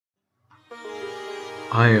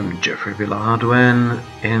I am Geoffrey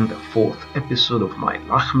in the fourth episode of my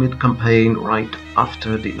Lakhmid campaign right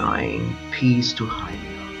after denying peace to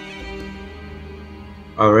Hylia.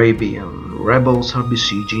 Arabian rebels are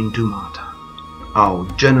besieging Dumatha. Our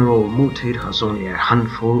General Mutid has only a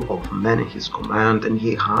handful of men in his command and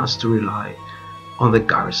he has to rely on the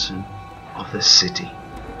garrison of the city.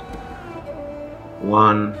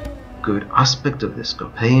 One good aspect of this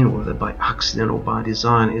campaign, whether by accident or by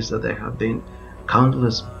design, is that there have been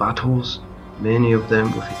countless battles, many of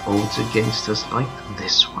them with the odds against us, like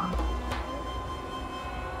this one.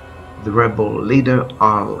 The rebel leader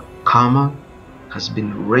Alqama has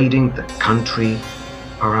been raiding the country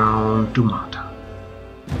around Dumatha.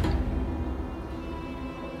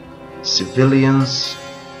 Civilians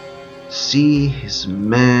see his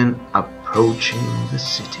men approaching the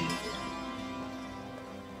city.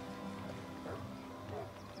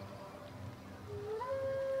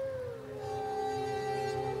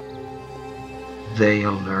 They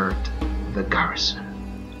alert the garrison.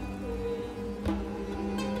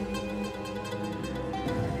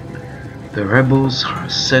 The rebels are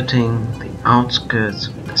setting the outskirts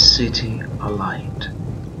of the city alight.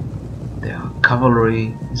 Their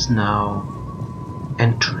cavalry is now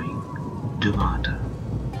entering Dumatha.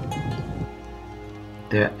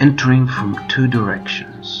 They are entering from two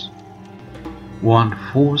directions. One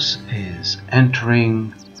force is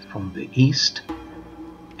entering from the east,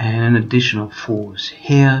 and an additional force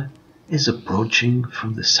here is approaching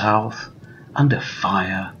from the south under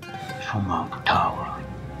fire from our tower.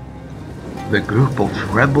 The group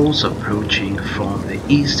of rebels approaching from the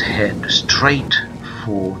east head straight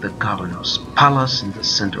for the governor's palace in the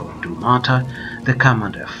center of Dumatha. They come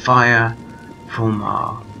under fire from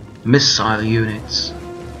our missile units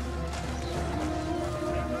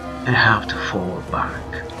and have to fall back.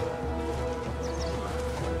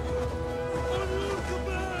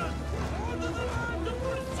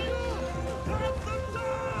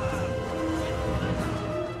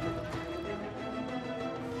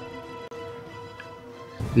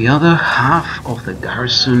 The other half of the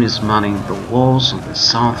garrison is manning the walls on the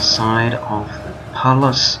south side of the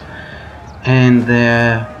palace, and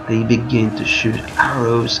there they begin to shoot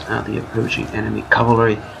arrows at the approaching enemy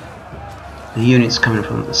cavalry. The units coming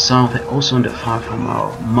from the south are also under fire from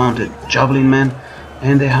our mounted javelin men,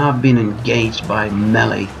 and they have been engaged by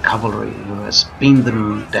melee cavalry who has pinned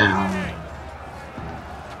them down.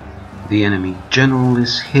 The enemy general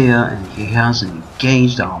is here and he has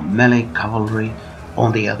engaged our melee cavalry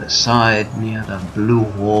on the other side, near the blue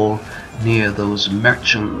wall, near those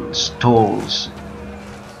merchant stalls.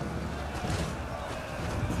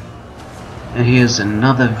 And here's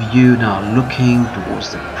another view now looking towards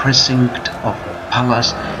the precinct of the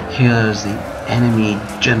palace. Here's the enemy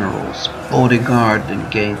general's bodyguard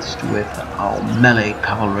engaged with our melee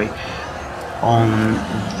cavalry. On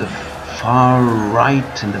the far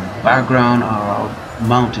right in the background are our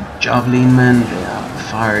mounted javelin men. They are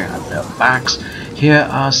firing at their backs. Here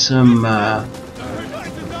are some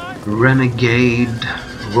renegade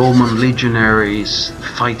Roman legionaries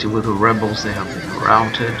fighting with the rebels. They have been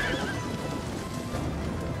routed.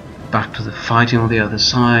 Back to the fighting on the other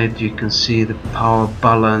side. You can see the power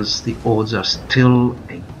balance. The odds are still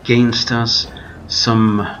against us.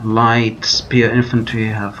 Some light spear infantry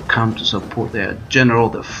have come to support their general.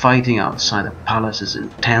 The fighting outside the palace is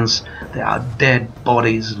intense. There are dead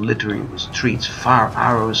bodies littering the streets. Fire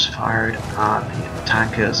arrows fired at the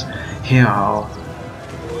attackers. Here our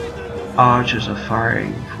archers are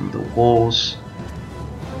firing from the walls.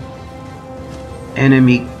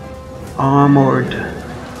 Enemy armored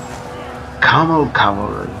camel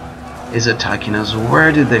cavalry is attacking us.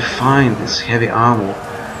 Where did they find this heavy armor?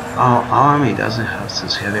 Our army doesn't have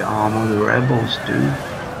such heavy armor, the rebels do.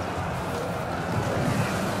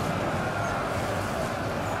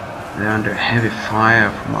 They're under heavy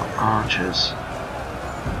fire from our archers.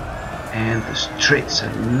 And the streets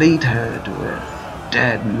are littered with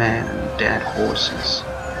dead men and dead horses.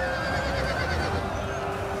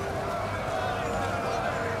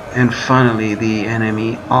 And finally the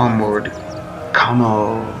enemy armored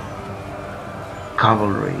camel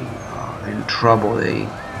cavalry are in trouble. They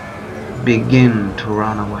begin to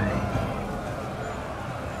run away.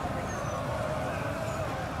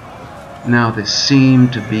 Now they seem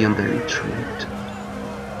to be on the retreat.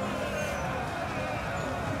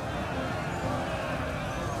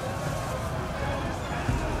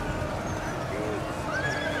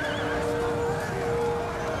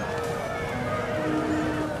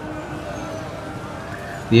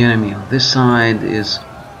 The enemy on this side is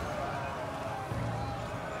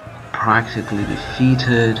practically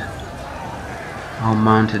defeated. Our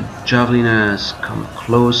mounted javeliners come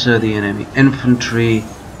closer, the enemy infantry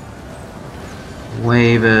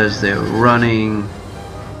wavers, they're running,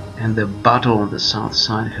 and the battle on the south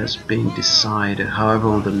side has been decided. However,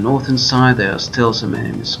 on the northern side there are still some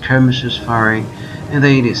enemy skirmishers firing, and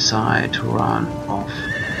they decide to run off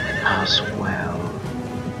as well.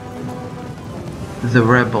 The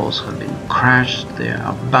rebels have been crushed, they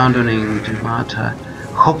are abandoning Dumatha.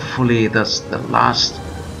 Hopefully that's the last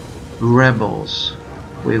rebels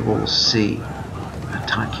we will see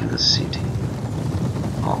attacking the city.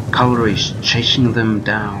 Our cavalry is chasing them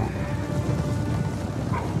down.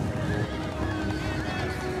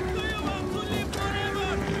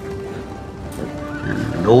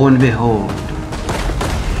 And lo and behold,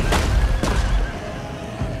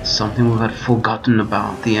 something we had forgotten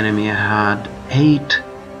about. The enemy had 8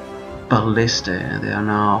 ballistae. They are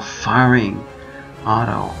now firing at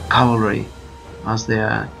our cavalry as they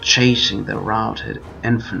are chasing the routed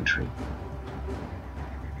infantry.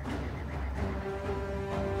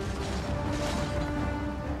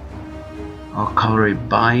 Our cavalry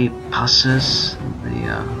bypasses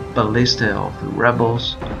the ballista of the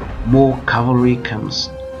rebels. More cavalry comes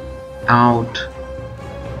out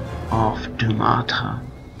of Dumatha.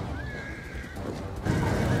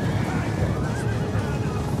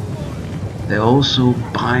 They also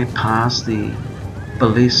bypass the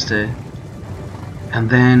ballista, and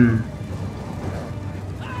then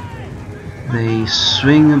they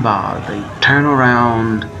swing about, they turn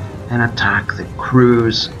around and attack the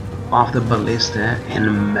crews of the ballista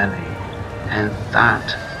in melee, and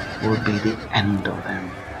that will be the end of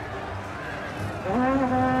them.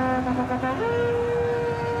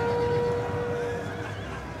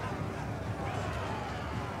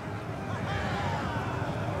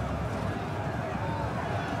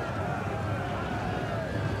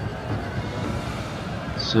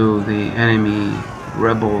 So the enemy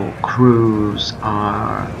rebel crews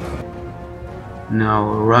are now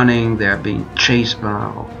running, they are being chased by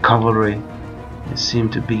our cavalry. They seem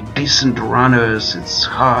to be decent runners, it's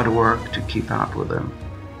hard work to keep up with them.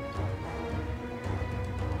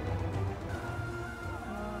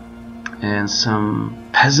 And some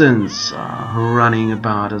peasants are running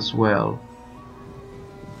about as well.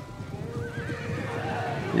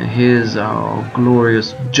 And here's our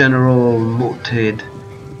glorious general mounted,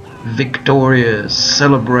 victorious,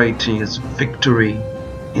 celebrating his victory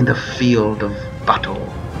in the field of battle.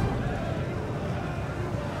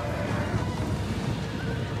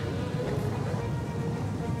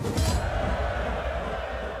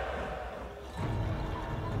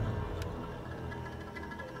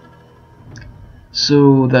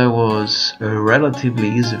 So that was a relatively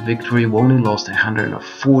easy victory. We only lost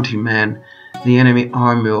 140 men. The enemy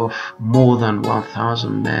army of more than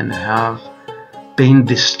 1,000 men have been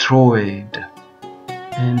destroyed,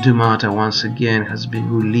 and Dumatha once again has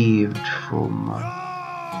been relieved from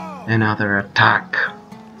another attack.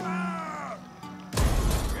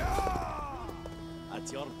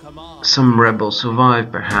 Some rebels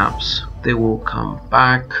survive, perhaps they will come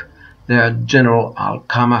back. Their general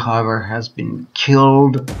Alqama, however, has been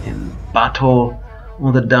killed in battle.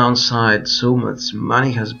 On the downside, so much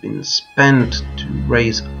money has been spent to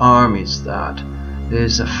raise armies that there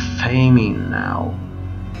is a famine now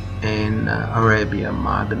in Arabia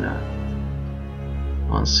Magna.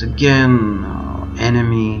 Once again, our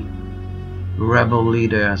enemy rebel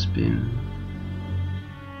leader has been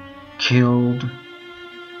killed.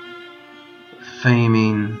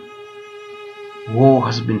 Famine. War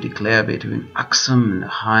has been declared between Axum and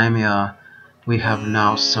Nehemiah. We have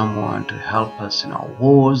now someone to help us in our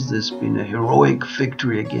wars. There's been a heroic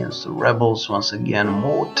victory against the rebels. Once again,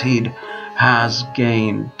 Mortid has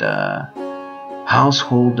gained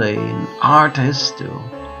household an artist to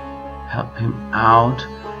help him out,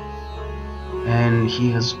 and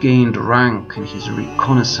he has gained rank in his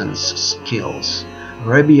reconnaissance skills.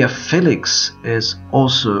 Arabia Felix is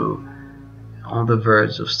also on the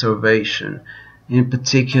verge of starvation. In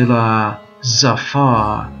particular,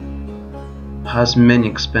 Zafar has many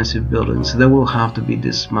expensive buildings. They will have to be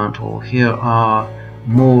dismantled. Here are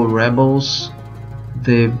more rebels.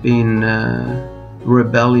 There have been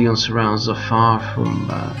rebellions around Zafar from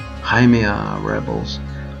Haimea rebels.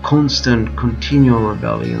 Constant, continual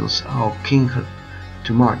rebellions. Our king had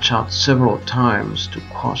to march out several times to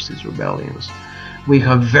quash these rebellions. We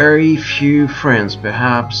have very few friends,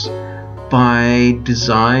 perhaps by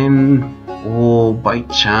design or by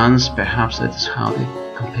chance. Perhaps that is how the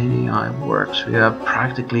campaigning AI works. We have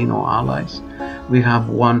practically no allies. We have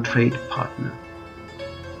one trade partner.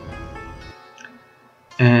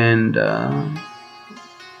 And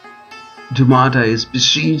Dumatha is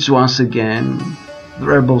besieged once again. The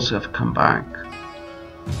rebels have come back.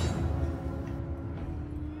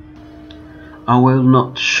 I will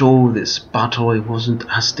not show this battle, it wasn't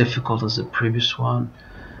as difficult as the previous one.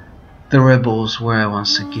 The rebels were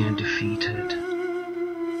once again defeated.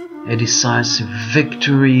 A decisive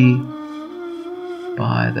victory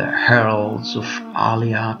by the heralds of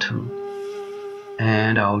Aliatu,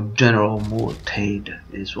 and our General Mortade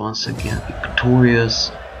is once again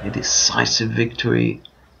victorious. A decisive victory.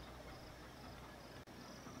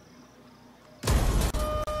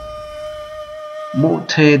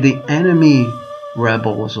 Mortade, the enemy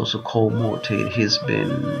rebel, was also called Mortade. He's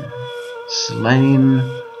been slain.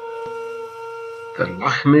 The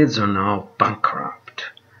Lakhmids are now bankrupt.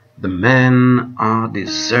 The men are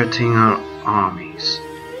deserting our armies.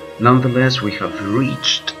 Nonetheless, we have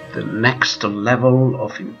reached the next level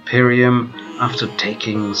of Imperium after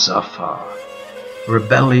taking Zafar.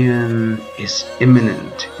 Rebellion is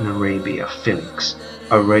imminent in Arabia Felix.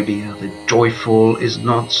 Arabia the Joyful is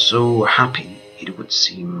not so happy, it would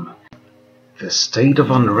seem. The state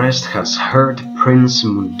of unrest has hurt Prince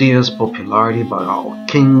Mundir's popularity, but our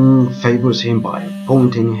king favors him by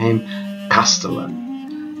appointing him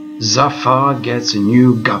Castellan. Zafar gets a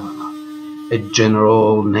new governor, a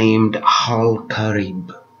general named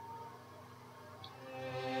Al-Karib.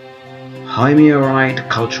 Himyarite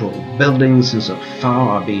cultural buildings in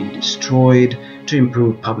Zafar are being destroyed to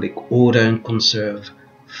improve public order and conserve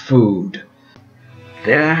food.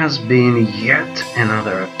 There has been yet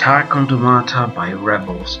another attack on Dumatha by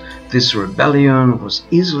rebels. This rebellion was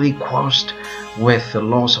easily quashed with the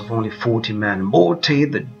loss of only 40 men.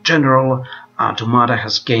 Mortade, the general at Dumatha,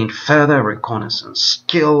 has gained further reconnaissance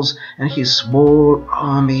skills, and his small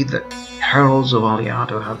army, the heralds of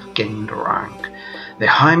Aliatu, have gained rank. The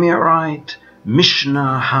Himyarite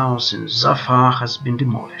Mishnah house in Zafar has been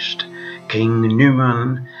demolished. King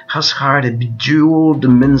Numan has hired a bejeweled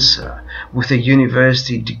Mensa with a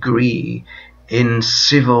university degree in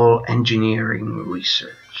civil engineering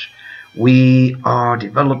research. We are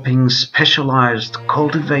developing specialized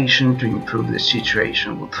cultivation to improve the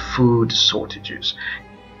situation with food shortages.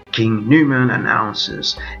 King Numan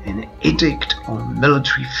announces an edict on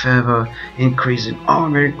military fervor, increasing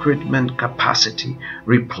army recruitment capacity,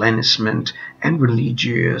 replenishment, and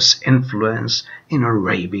religious influence in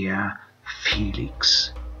Arabia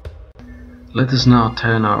Felix. Let us now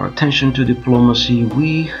turn our attention to diplomacy.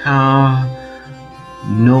 We have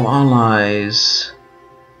no allies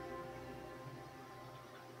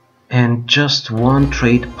and just one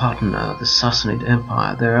trade partner, the Sassanid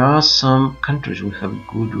Empire. There are some countries we have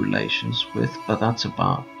good relations with, but that's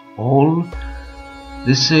about all.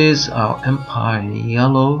 This is our empire in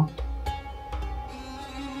yellow.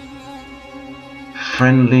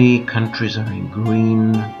 Friendly countries are in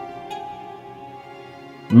green.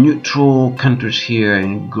 Neutral countries here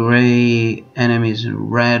in gray, enemies in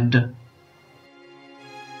red.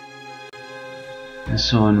 And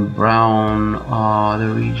so in brown are the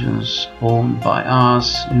regions owned by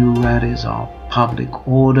us. In red is our public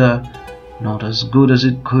order, not as good as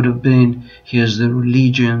it could have been. Here's the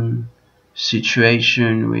religion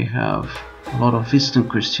situation. We have a lot of Eastern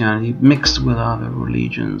Christianity mixed with other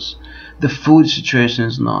religions. The food situation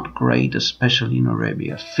is not great, especially in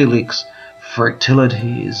Arabia Felix.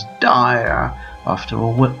 Fertility is dire. After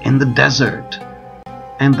all, we're in the desert.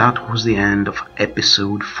 And that was the end of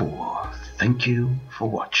episode 4. Thank you for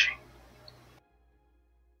watching.